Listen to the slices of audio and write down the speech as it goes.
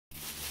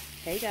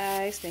Hey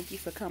guys, thank you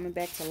for coming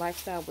back to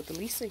Lifestyle with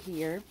Lisa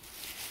here.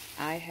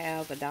 I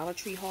have a Dollar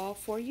Tree haul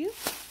for you,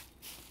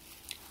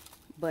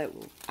 but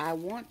I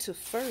want to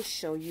first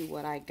show you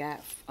what I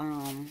got.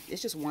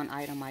 It's just one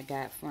item I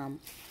got from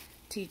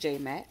TJ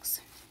Maxx.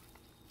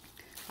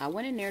 I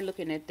went in there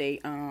looking at the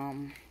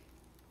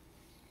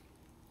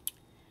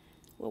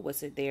what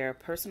was it? Their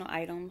personal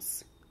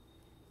items.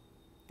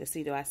 To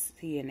see, do I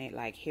see in it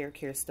like hair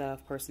care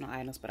stuff, personal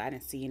items, but I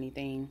didn't see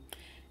anything.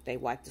 They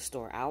wiped the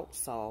store out,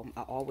 so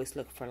I always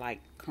look for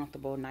like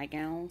comfortable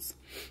nightgowns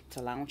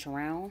to lounge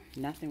around.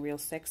 Nothing real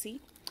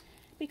sexy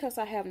because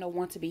I have no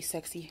one to be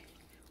sexy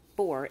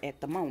for at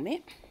the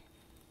moment.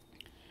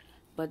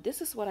 But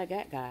this is what I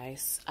got,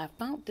 guys. I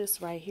found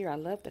this right here. I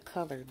love the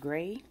color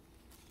gray.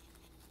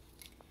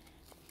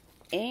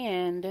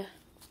 And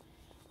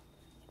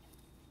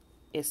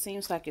it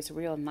seems like it's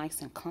real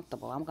nice and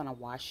comfortable. I'm going to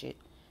wash it.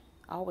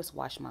 I always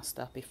wash my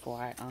stuff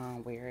before I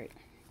wear it.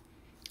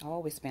 I've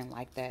always been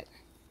like that.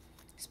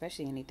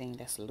 Especially anything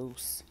that's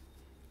loose.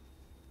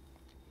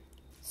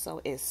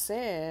 So it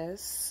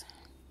says,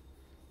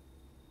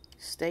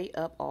 stay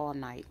up all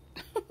night.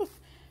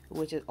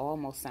 Which it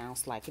almost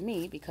sounds like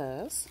me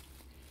because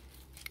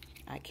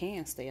I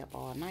can stay up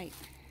all night.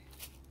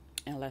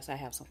 Unless I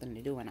have something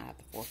to do and I have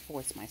to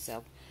force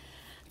myself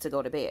to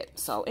go to bed.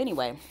 So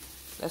anyway,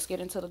 let's get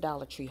into the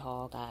Dollar Tree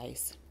haul,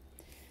 guys.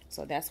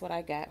 So that's what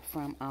I got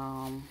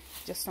from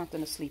just something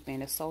to sleep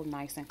in. It's so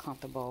nice and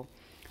comfortable.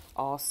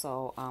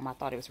 Also, I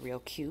thought it was real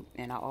cute,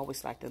 and I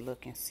always like to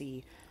look and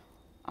see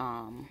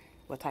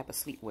what type of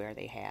sleepwear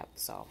they have.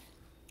 So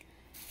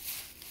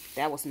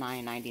that was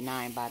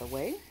 $9.99, by the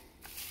way.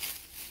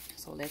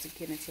 So let's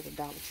get into the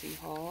Dollar Tree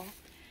haul.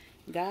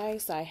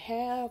 Guys, I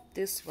have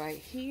this right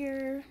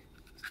here.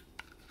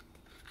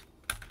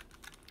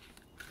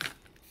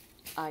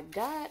 I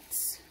got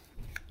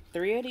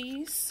 3 of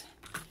these.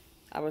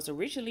 I was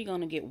originally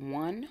going to get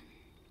one,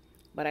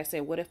 but I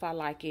said, what if I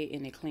like it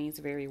and it cleans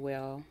very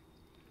well?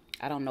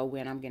 I don't know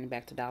when I'm getting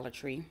back to Dollar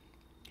Tree.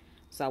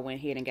 So I went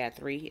ahead and got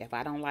 3. If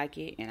I don't like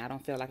it and I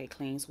don't feel like it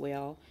cleans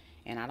well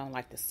and I don't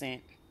like the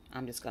scent,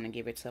 I'm just going to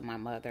give it to my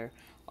mother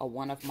or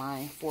one of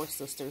my 4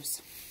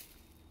 sisters.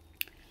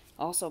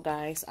 Also,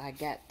 guys, I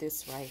got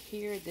this right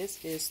here.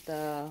 This is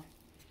the,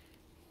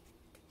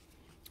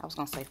 I was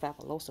going to say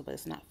Fabulosa, but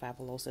it's not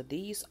Fabulosa.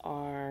 These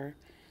are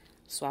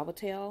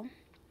Suavitel.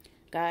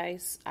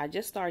 Guys, I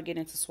just started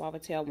getting into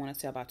Suavitel, I want to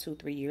say about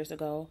 2-3 years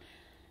ago.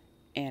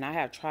 And I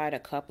have tried a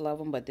couple of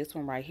them, but this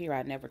one right here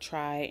I never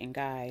tried. And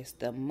guys,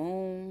 the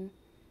morning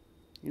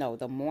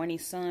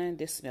sun,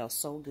 this smells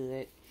so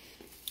good.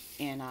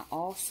 And I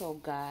also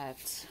got,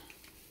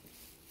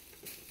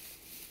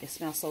 it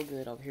smells so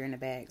good over here in the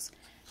bags.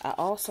 I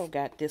also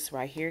got this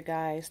right here,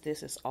 guys.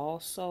 This is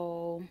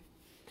also,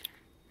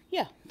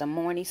 yeah, the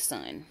morning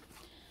sun.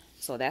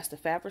 So that's the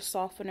fabric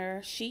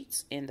softener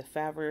sheets and the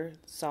fabric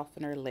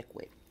softener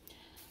liquid.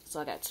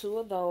 So I got 2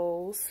 of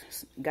those.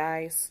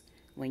 Guys,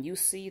 when you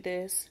see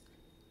this,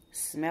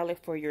 smell it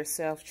for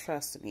yourself.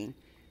 Trust me.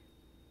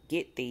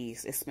 Get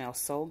these. It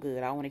smells so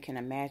good. I only can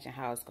imagine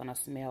how it's going to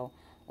smell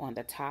on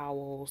the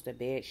towels, the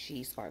bed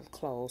sheets, or the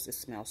clothes. It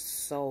smells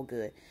so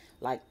good.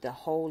 Like the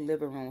whole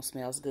living room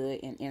smells good,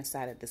 and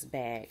inside of this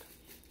bag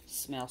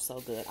smells so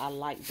good. I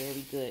like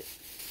very good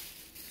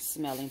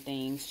smelling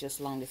things, just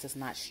as long as it's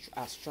not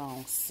a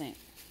strong scent.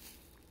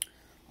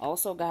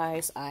 Also,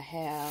 guys, I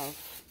have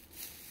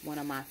one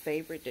of my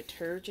favorite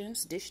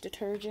detergents, dish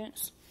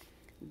detergents.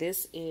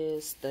 This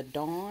is the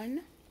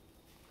Dawn.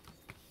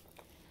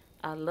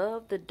 I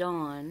love the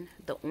Dawn,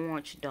 the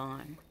orange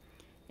Dawn.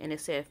 And it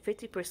said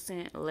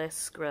 50% less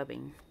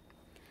scrubbing.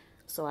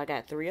 So I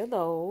got 3 of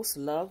those.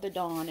 Love the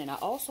Dawn. And I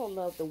also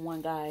love the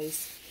one,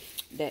 guys,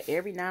 that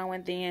every now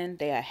and then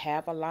they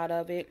have a lot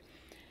of it.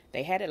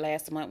 They had it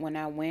last month when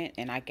I went,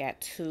 and I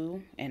got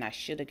 2. And I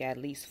should have got at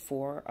least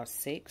 4 or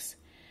 6.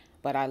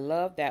 But I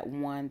love that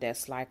one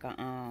that's like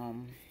a,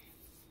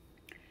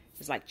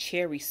 it's like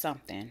cherry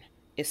something.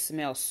 It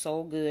smells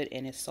so good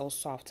and it's so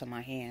soft to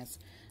my hands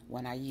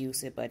when I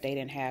use it. But they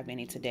didn't have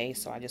any today,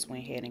 so I just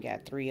went ahead and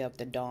got 3 of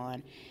the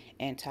Dawn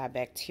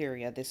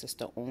antibacterial. This is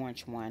the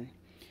orange one.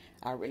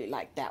 I really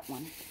like that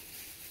one.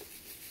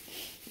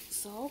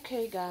 So,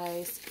 okay,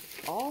 guys.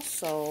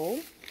 Also,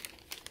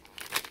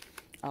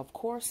 of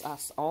course, I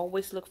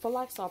always look for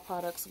Lifestyle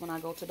products when I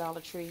go to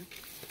Dollar Tree.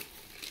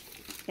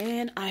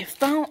 And I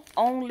found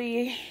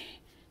only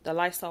the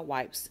Lysol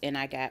wipes. And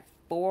I got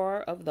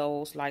 4 of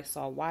those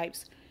Lysol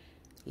wipes.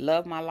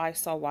 Love my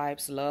Lysol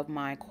wipes. Love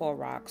my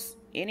Clorox.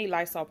 Any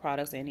Lysol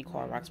products, any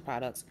Clorox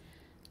products.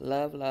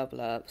 Love, love,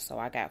 love. So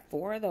I got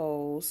 4 of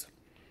those.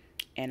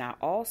 And I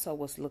also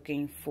was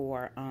looking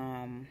for,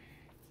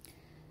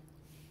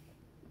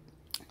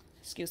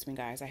 excuse me,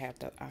 guys. I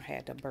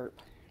had to burp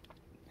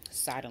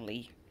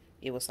silently.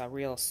 It was a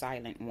real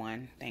silent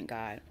one. Thank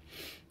God.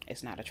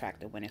 It's not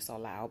attractive when it's so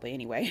loud. But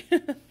anyway.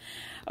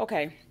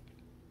 Okay.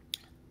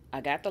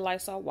 I got the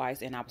Lysol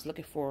wipes, and I was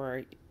looking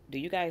for, do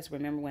you guys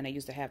remember when they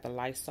used to have the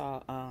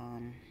Lysol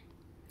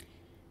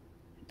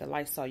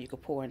you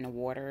could pour in the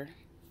water,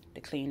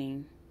 the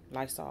cleaning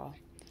Lysol?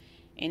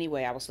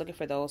 Anyway, I was looking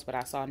for those, but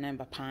I saw nothing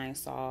but Pine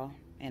Sol,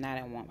 and I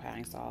didn't want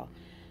Pine Sol.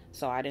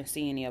 So I didn't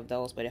see any of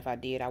those, but if I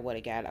did, I would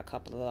have got a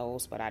couple of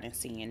those, but I didn't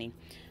see any.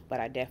 But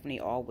I definitely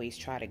always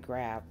try to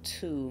grab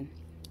 2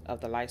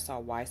 of the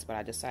Lysol wipes, but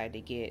I decided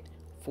to get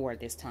 4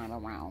 this time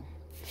around.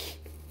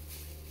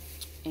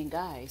 And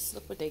guys,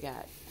 look what they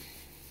got.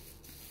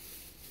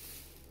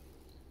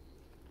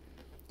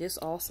 This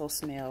also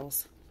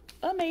smells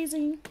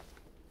amazing.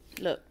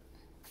 Look.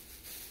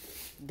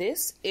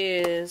 This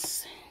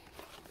is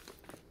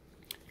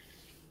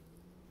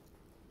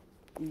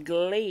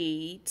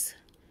Glade.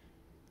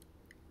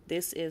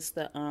 This is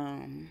the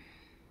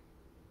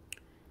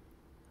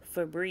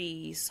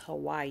Febreze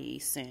Hawaii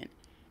scent.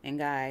 And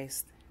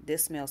guys,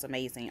 this smells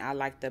amazing. I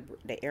like the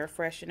air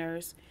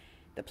fresheners,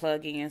 the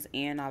plug-ins,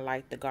 and I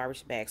like the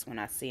garbage bags when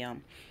I see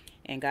them.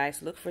 And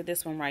guys, look for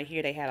this one right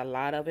here. They had a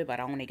lot of it, but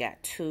I only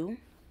got 2.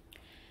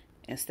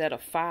 Instead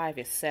of 5,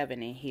 it's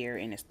 7 in here,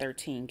 and it's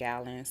 13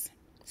 gallons.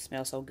 It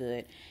smells so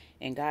good.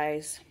 And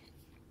guys,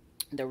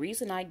 the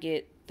reason I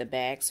get the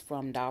bags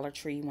from Dollar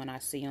Tree when I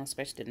see them,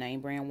 especially the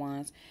name brand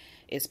ones,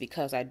 is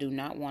because I do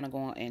not want to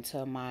go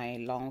into my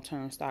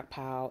long-term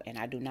stockpile, and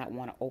I do not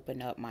want to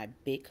open up my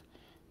big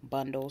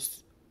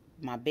bundles,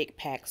 my big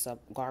packs of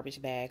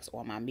garbage bags,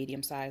 or my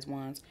medium-sized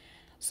ones.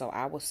 So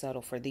I will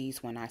settle for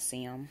these when I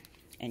see them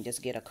and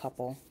just get a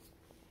couple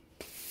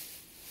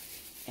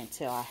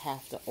until I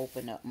have to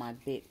open up my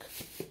big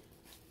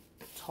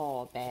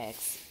tall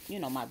bags, you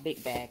know, my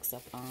big bags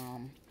of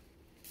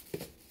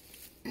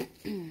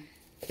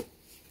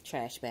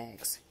trash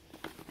bags.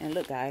 And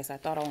look guys, I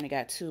thought I only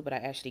got 2, but I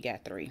actually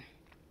got 3.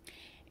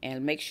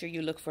 And make sure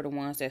you look for the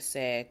ones that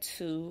said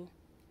 2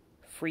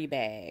 free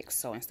bags.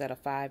 So instead of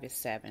 5, it's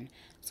 7.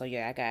 So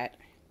yeah, I got,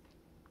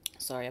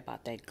 sorry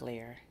about that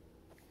glare,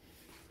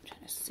 I'm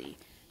trying to see,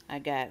 I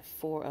got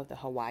 4 of the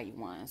Hawaii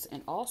ones.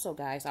 And also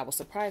guys, I was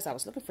surprised, I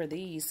was looking for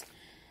these.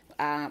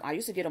 I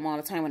used to get them all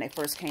the time when they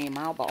first came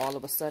out, but all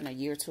of a sudden a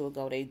year or 2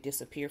 ago they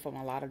disappeared from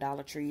a lot of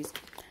Dollar Trees.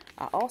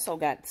 I also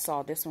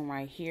saw this one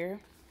right here.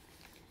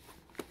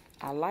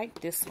 I like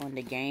this one,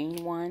 the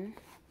Gain one,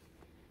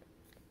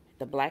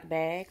 the black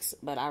bags,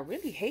 but I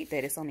really hate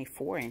that it's only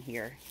 4 in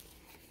here.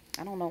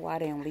 I don't know why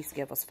they at least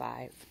give us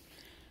 5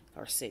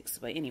 or 6,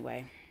 but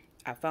anyway,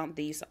 I found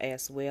these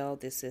as well.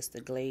 This is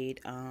the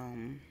Glade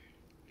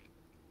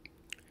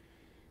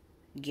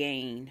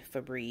Gain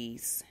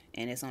Febreze,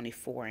 and it's only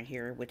 4 in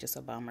here, which is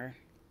a bummer.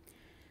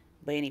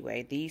 But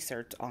anyway, these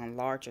are on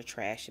larger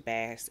trash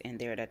bags, and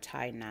they're the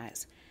tie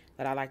knots.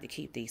 But I like to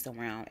keep these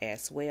around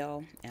as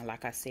well. And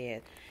like I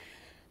said,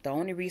 the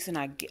only reason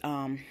I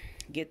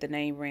get the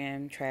name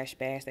brand trash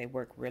bags, they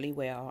work really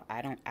well.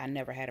 I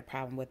never had a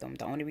problem with them.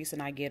 The only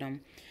reason I get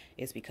them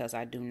is because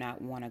I do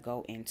not want to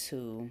go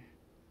into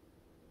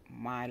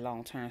my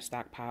long-term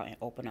stockpile and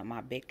open up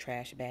my big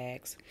trash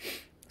bags.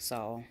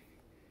 So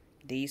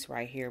these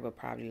right here will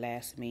probably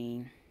last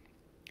me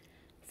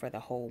for the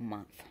whole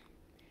month.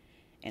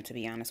 And to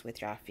be honest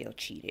with you, I feel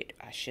cheated.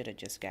 I should have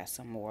just got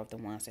some more of the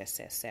ones that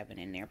said 7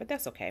 in there, but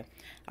that's okay.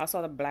 I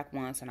saw the black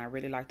ones, and I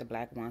really like the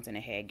black ones, and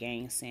they had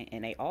Gain scent,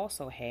 and they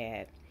also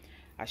had,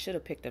 I should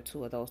have picked up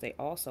 2 of those. They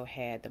also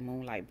had the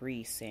Moonlight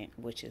Breeze scent,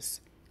 which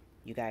is,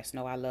 you guys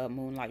know I love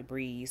Moonlight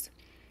Breeze,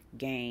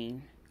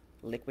 Gain,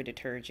 liquid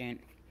detergent.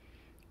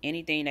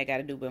 Anything that got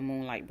to do with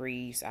Moonlight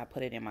Breeze, I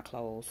put it in my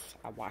clothes.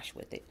 I wash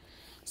with it.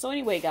 So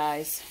anyway,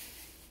 guys,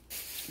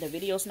 the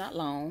video's not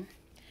long.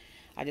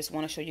 I just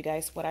want to show you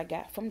guys what I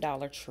got from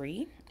Dollar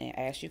Tree. And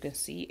as you can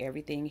see,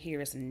 everything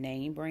here is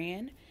name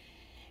brand.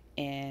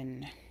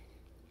 And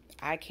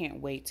I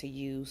can't wait to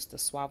use the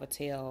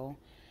Suavitel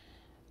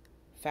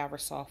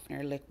fabric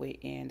softener liquid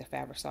and the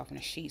fabric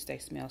softener sheets. They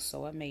smell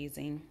so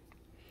amazing.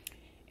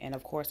 And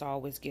of course, I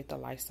always get the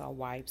Lysol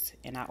wipes.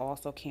 And I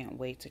also can't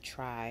wait to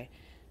try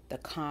the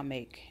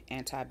Comic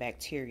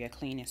antibacterial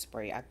cleaning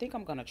spray. I think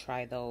I'm going to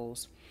try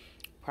those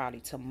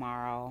probably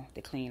tomorrow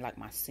to clean like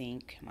my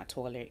sink, my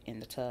toilet,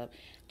 and the tub,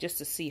 just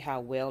to see how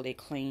well it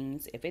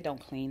cleans. If it don't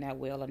clean that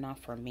well enough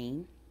for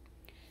me,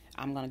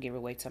 I'm gonna give it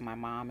away to my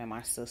mom and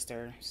my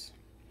sisters.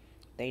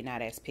 They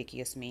not as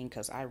picky as me,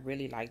 because I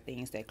really like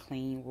things that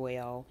clean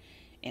well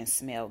and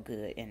smell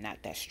good and not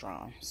that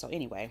strong. So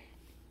anyway,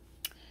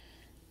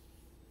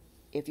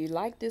 if you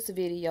like this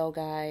video,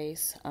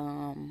 guys,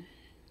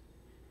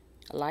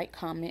 like,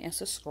 comment, and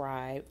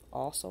subscribe.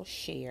 Also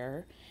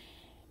share.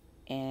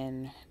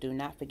 And do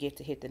not forget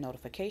to hit the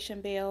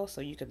notification bell so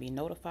you can be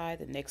notified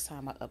the next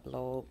time I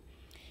upload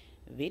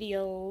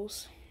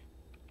videos.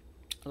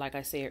 Like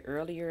I said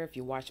earlier, if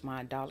you watch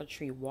my Dollar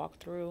Tree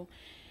walkthrough,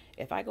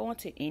 if I go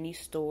into any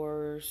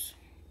stores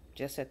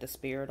just at the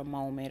spur of the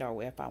moment,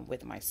 or if I'm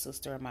with my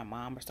sister or my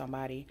mom or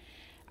somebody,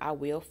 I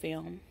will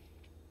film.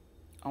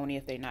 Only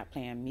if they're not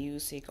playing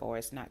music or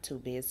it's not too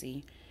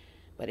busy.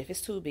 But if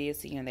it's too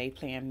busy and they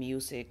playing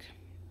music,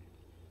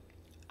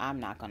 I'm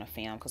not going to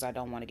film, because I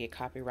don't want to get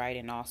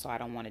copyrighted, and also I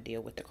don't want to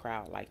deal with the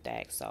crowd like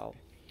that. So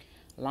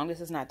as long as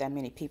there's not that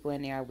many people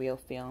in there, I will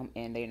film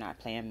and they're not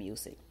playing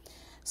music.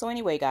 So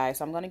anyway, guys,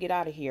 I'm going to get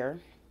out of here.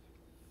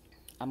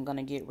 I'm going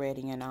to get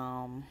ready and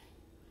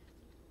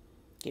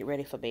get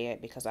ready for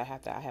bed because I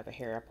have a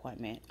hair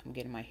appointment. I'm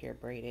getting my hair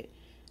braided,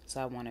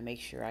 so I want to make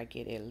sure I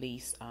get at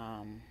least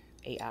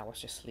 8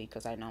 hours of sleep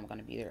because I know I'm going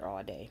to be there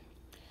all day.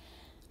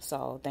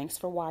 So thanks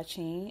for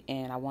watching,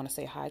 and I want to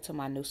say hi to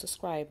my new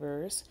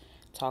subscribers.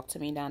 Talk to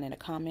me down in the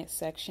comment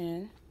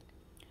section.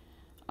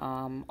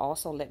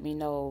 Also, let me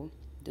know,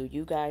 do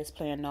you guys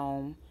plan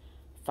on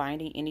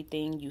finding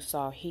anything you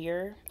saw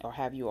here, or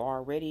have you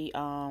already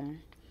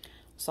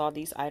saw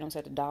these items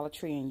at the Dollar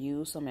Tree and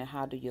used them, and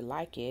how do you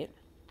like it?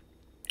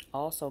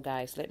 Also,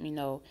 guys, let me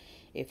know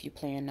if you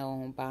plan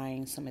on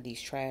buying some of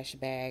these trash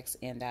bags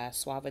and that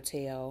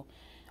Suavitel,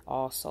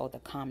 also the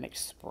comic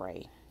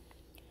spray.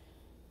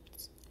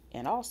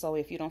 And also,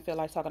 if you don't feel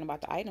like talking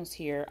about the items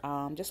here,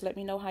 just let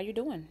me know how you're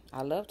doing.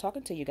 I love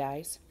talking to you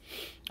guys.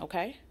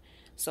 Okay?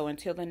 So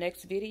until the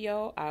next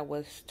video, I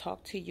will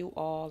talk to you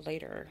all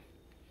later.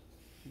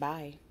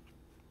 Bye.